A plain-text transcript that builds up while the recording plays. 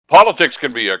Politics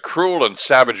can be a cruel and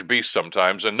savage beast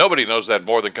sometimes, and nobody knows that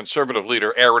more than Conservative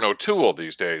leader Aaron O'Toole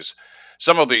these days.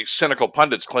 Some of the cynical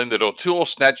pundits claim that O'Toole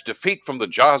snatched defeat from the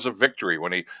jaws of victory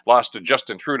when he lost to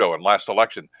Justin Trudeau in last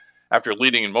election, after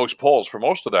leading in most polls for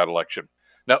most of that election.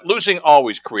 Now, losing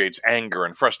always creates anger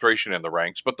and frustration in the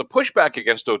ranks, but the pushback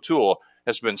against O'Toole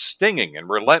has been stinging and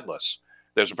relentless.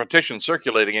 There's a petition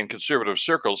circulating in conservative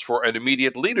circles for an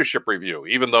immediate leadership review,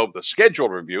 even though the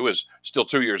scheduled review is still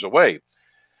 2 years away.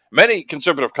 Many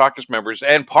Conservative caucus members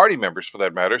and party members, for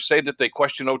that matter, say that they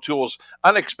question O'Toole's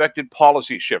unexpected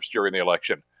policy shifts during the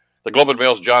election. The Globe and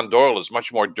Mail's John Doyle is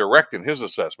much more direct in his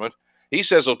assessment. He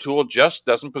says O'Toole just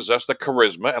doesn't possess the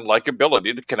charisma and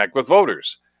likability to connect with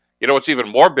voters. You know what's even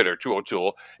more bitter to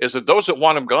O'Toole is that those that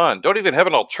want him gone don't even have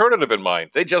an alternative in mind.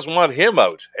 They just want him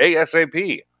out,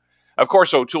 ASAP. Of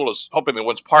course, O'Toole is hoping that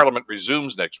once Parliament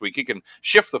resumes next week, he can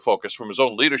shift the focus from his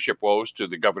own leadership woes to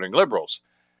the governing Liberals.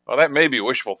 Well, that may be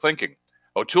wishful thinking.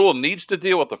 O'Toole needs to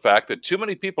deal with the fact that too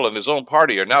many people in his own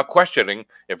party are now questioning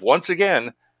if once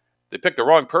again they picked the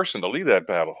wrong person to lead that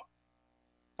battle.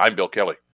 I'm Bill Kelly.